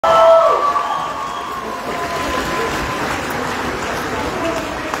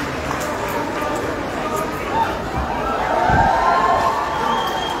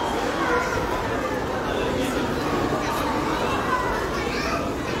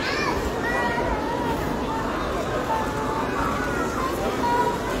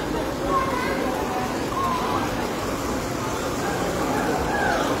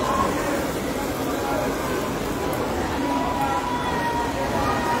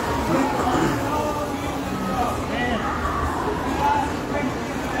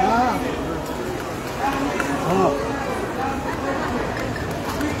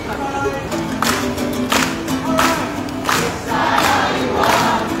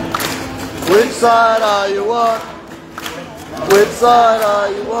side are you on? Which side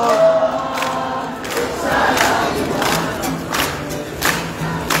are you on? Which side are you on?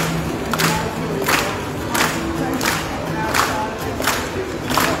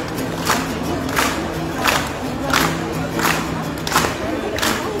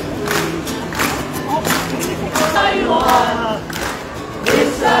 Which side are you on?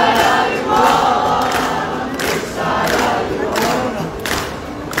 Which side are you on?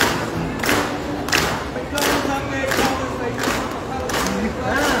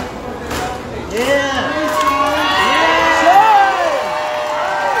 Yeah.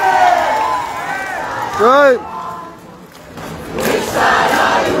 Right. Which side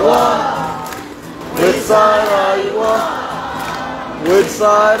are you on? Which side are you on? Which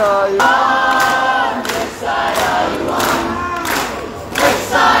side are you on? Which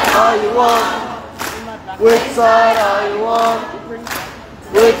side are you on? Which side are you on?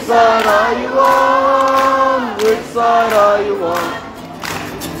 Which side are you on? Which side are you on?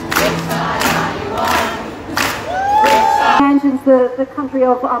 Which side are you on? Is the country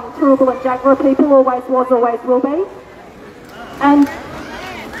of Turrbal and Yuggera people, always was, always will be. And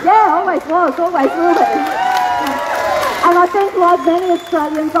yeah, always was, always will be. And I think, like many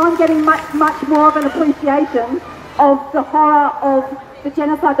Australians, I'm getting much more of an appreciation of the horror of the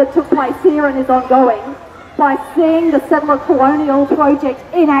genocide that took place here and is ongoing by seeing the settler colonial project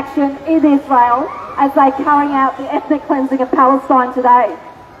in action in Israel as they carry out the ethnic cleansing of Palestine today.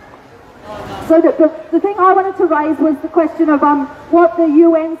 So the thing I wanted to raise was the question of what the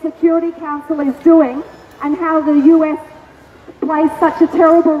UN Security Council is doing and how the US plays such a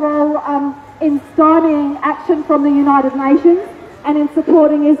terrible role in stymieing action from the United Nations and in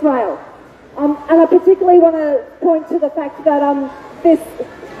supporting Israel. And I particularly want to point to the fact that this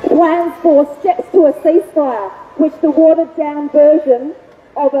plans for steps to a ceasefire, which the watered down version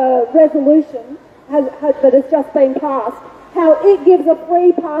of a resolution that has just been passed, how it gives a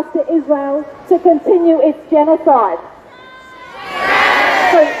free pass to Israel to continue its genocide.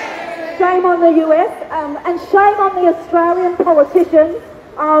 So, shame on the US and shame on the Australian politicians,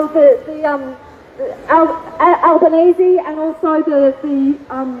 Albanese and also the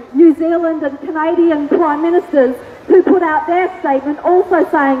New Zealand and Canadian Prime Ministers who put out their statement also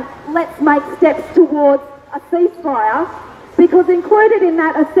saying, let's make steps towards a ceasefire, because included in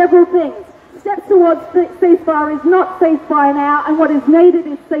that are several things. Steps towards ceasefire is not ceasefire now, and what is needed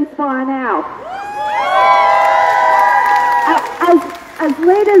is ceasefire now. As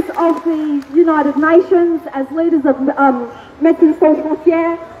leaders of the United Nations, as leaders of Médecins Sans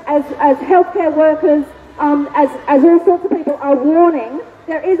Frontières, as healthcare workers, as all sorts of people are warning,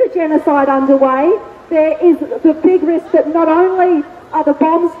 there is a genocide underway. There is the big risk that not only are the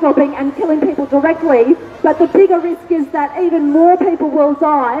bombs dropping and killing people directly, but the bigger risk is that even more people will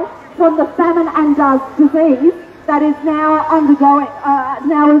die from the famine and disease that is now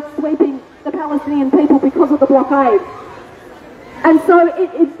now sweeping the Palestinian people because of the blockade. And so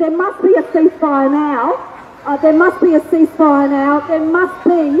there must be a ceasefire now. There must be a ceasefire now. There must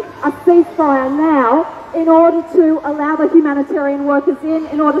be a ceasefire now in order to allow the humanitarian workers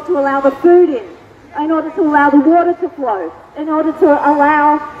in order to allow the food in order to allow the water to flow, in order to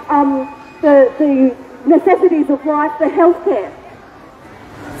allow the necessities of life, the healthcare.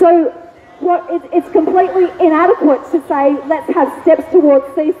 So it's completely inadequate to say let's have steps towards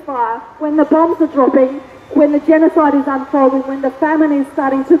ceasefire when the bombs are dropping, when the genocide is unfolding, when the famine is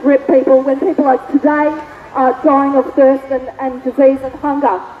starting to grip people, when people are today dying of thirst and disease and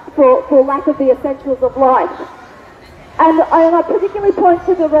hunger for lack of the essentials of life. And I particularly point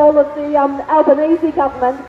to the role of the Albanese government